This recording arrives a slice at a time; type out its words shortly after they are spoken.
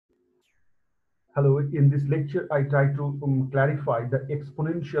Hello, in this lecture, I try to clarify the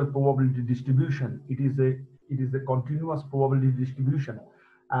exponential probability distribution. It is a continuous probability distribution,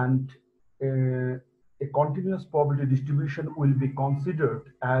 and a continuous probability distribution will be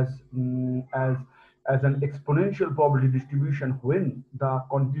considered as an exponential probability distribution when the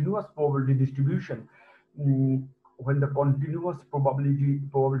continuous probability distribution mm, when the continuous probability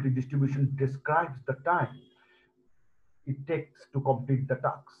distribution describes the time it takes to complete the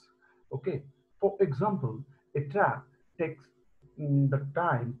task. Okay. For example, a trap takes the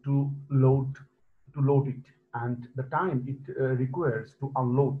time to load it, and the time it requires to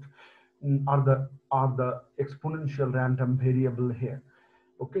unload are the exponential random variable here.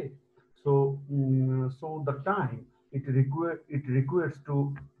 Okay. So the time it requires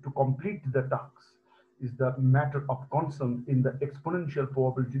to complete the task is the matter of concern in the exponential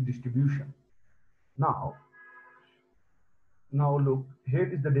probability distribution. Now, Now look, here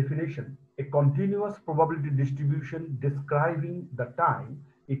is the definition. A continuous probability distribution describing the time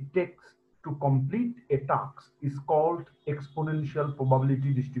it takes to complete a task is called exponential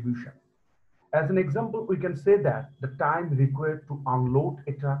probability distribution. As an example, we can say that the time required to unload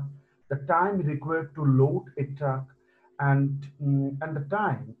a truck, the time required to load a truck, and the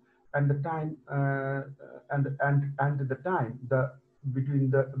time and the time and the time the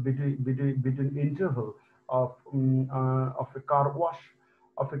between interval of a car wash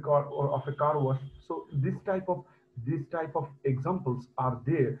of a car wash. So this type of examples are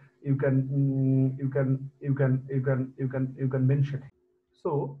there. You can mention.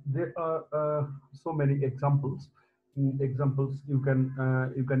 So there are so many examples you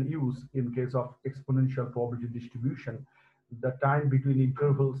can use in case of exponential probability distribution. The time between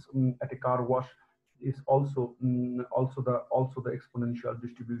intervals at a car wash is also the exponential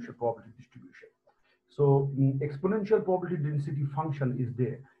distribution probability distribution. So exponential probability density function is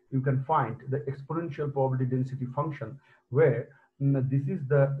there. You can find the exponential probability density function where this is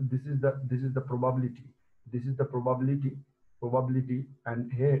the probability. This is the probability,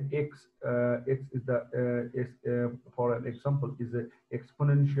 and here x is the for an example is a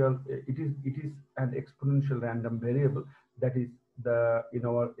exponential. It is an exponential random variable. That is the in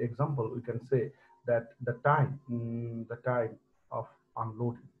our example we can say that the time of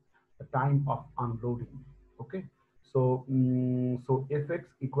unloading the time of unloading. Okay. So fx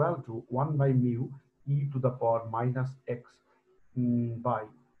equal to 1 by mu e to the power minus x by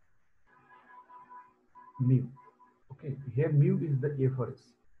mu. Okay, here mu is the average.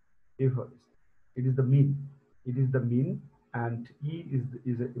 Average. It is the mean. It is the mean, and e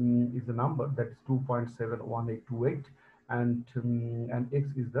is a number that is 2.71828, and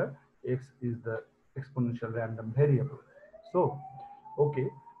x is the exponential random variable. So, okay,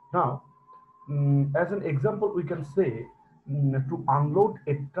 now as an example, we can say to unload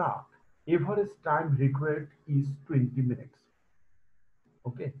a truck, average time required is 20 minutes.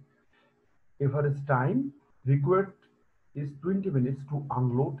 Okay, average time required is 20 minutes to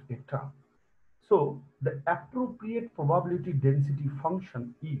unload a truck. So the appropriate probability density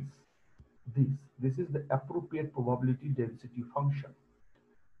function is this. This is the appropriate probability density function.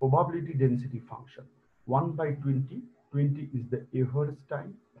 Probability density function 1 by 20. 20 is the average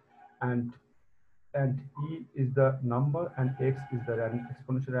time, and e is the number, and x is the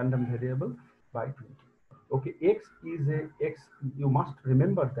exponential random variable by 20. Okay, x. You must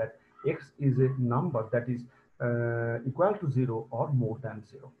remember that x is a number that is equal to 0 or more than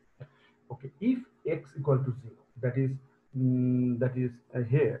 0. Okay, if x equal to 0, that is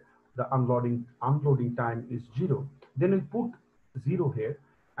here the unloading time is 0, then we put 0 here,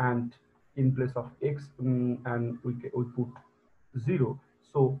 and in place of x, and we put 0.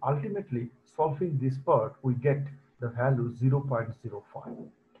 So ultimately, solving this part, we get the value 0.05.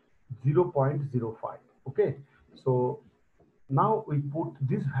 0.05. Okay, so now we put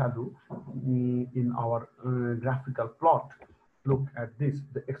this value in our graphical plot. Look at this,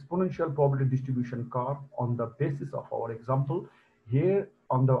 the exponential probability distribution curve on the basis of our example. Here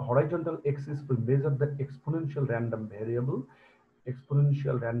on the horizontal axis, we measure the exponential random variable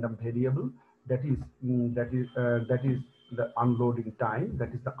that is the unloading time.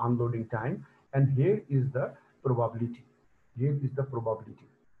 That is the unloading time, and here is the probability. Here is the probability.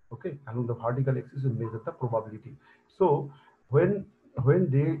 Okay, along the vertical axis, we measure the probability. So when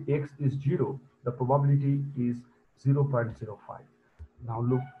the x is 0, the probability is 0.05. Now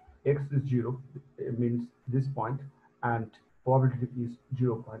look, x is 0, it means this point, and probability is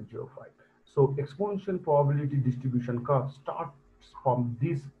 0.05. So exponential probability distribution curve starts from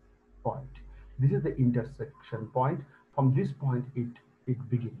this point. This is the intersection point. From this point, it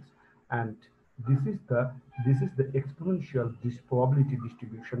begins, and this is the exponential probability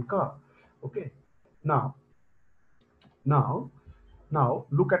distribution curve. Okay. Now, now, now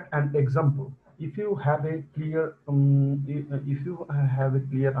look at an example. If you have a clear, if you have a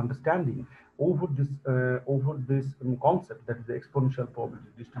clear understanding over this concept, that is the exponential probability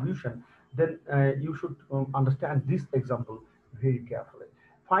distribution, then you should understand this example very carefully.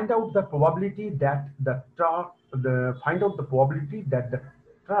 Find out the probability that the truck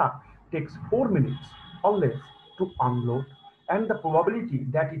takes 4 minutes or less to unload, and the probability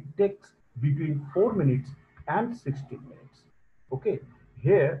that it takes between 4 minutes and 16 minutes. Okay,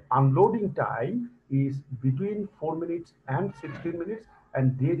 here unloading time is between 4 minutes and 16 minutes,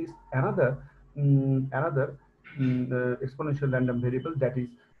 and there is another exponential random variable, that is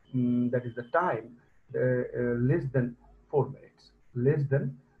the time less than 4 minutes, less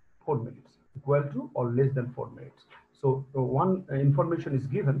than 4 minutes, equal to or less than 4 minutes. So one information is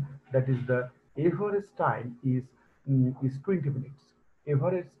given, that is the average time is 20 minutes.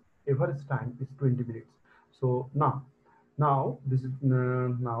 Average time is 20 minutes. So now this is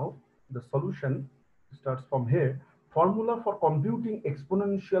now the solution starts from here. Formula for computing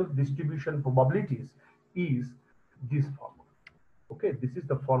exponential distribution probabilities is this formula. Okay, this is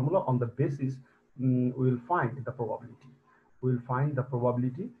the formula. On the basis, we will find the probability. We will find the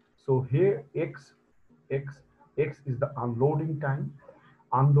probability. So here x x is the unloading time,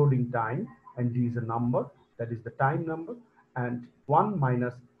 and d is a number, that is the time number, and 1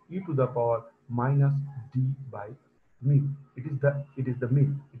 minus e to the power minus d by mean. It is the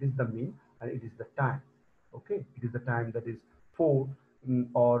mean. It is the mean, and it is the time. Okay, it is the time, that is 4,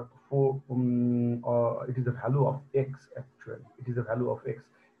 or 4, or it is the value of x. Actually, it is the value of x.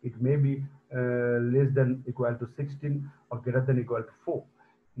 It may be less than equal to 16 or greater than equal to 4.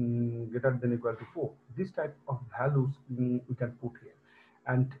 Greater than equal to 4. This type of values we can put here,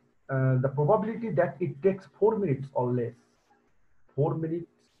 and the probability that it takes 4 minutes or less, 4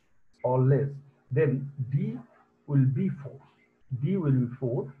 minutes or less, then d will be 4. D will be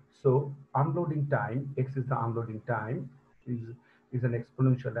 4. So unloading time, x is the unloading time, is an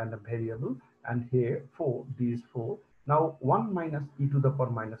exponential random variable, and here 4, d is 4. Now 1 minus e to the power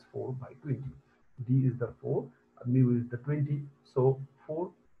minus 4 by 20. D is the 4, mu is the 20, so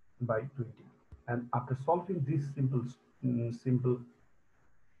 4 by 20. And after solving this simple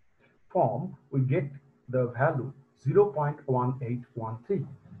form, we get the value 0.1813.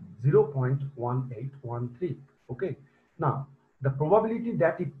 0.1813. Okay. Now, the probability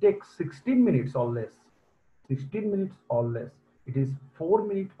that it takes 16 minutes or less, 16 minutes or less, it is 4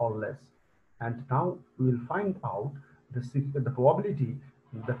 minutes or less. And now we will find out the probability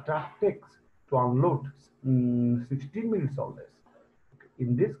the truck takes to unload 16 minutes or less.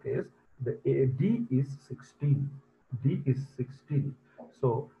 In this case, the d is 16. D is 16.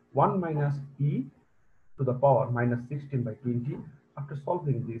 So 1 minus e to the power minus 16 by 20. After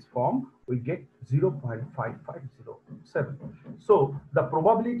solving this form, we get 0.5507. So the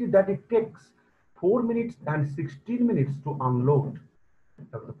probability that it takes 4 minutes and 16 minutes to unload,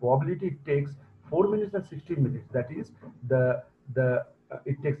 the probability it takes 4 minutes and 16 minutes, that is the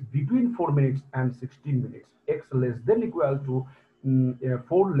it takes between 4 minutes and 16 minutes, x less than equal to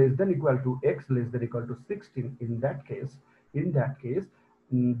 4 less than equal to x less than equal to 16. In that case,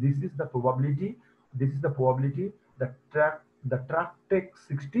 this is the probability, the truck takes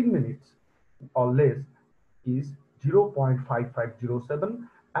 16 minutes or less is 0.5507,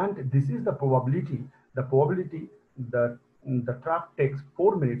 and this is the probability that the truck takes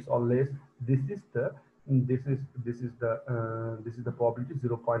 4 minutes or less. This is the probability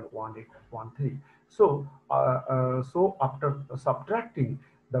 0.1813. So so after subtracting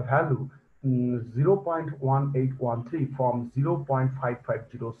the value 0.1813 from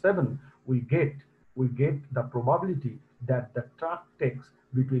 0.5507, we get the probability that the truck takes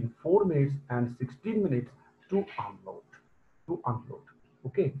between 4 minutes and 16 minutes to unload.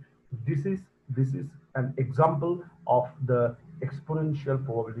 Okay, this is an example of the exponential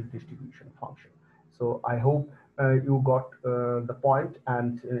probability distribution function. So I hope you got the point,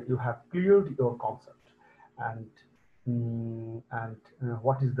 and you have cleared your concept, and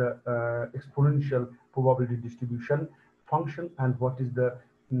what is the exponential probability distribution function, and what is the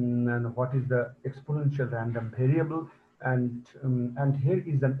exponential random variable, and here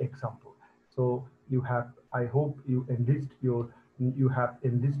is an example. So you have, I hope you have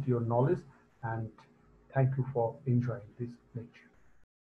enriched your knowledge, and thank you for enjoying this lecture.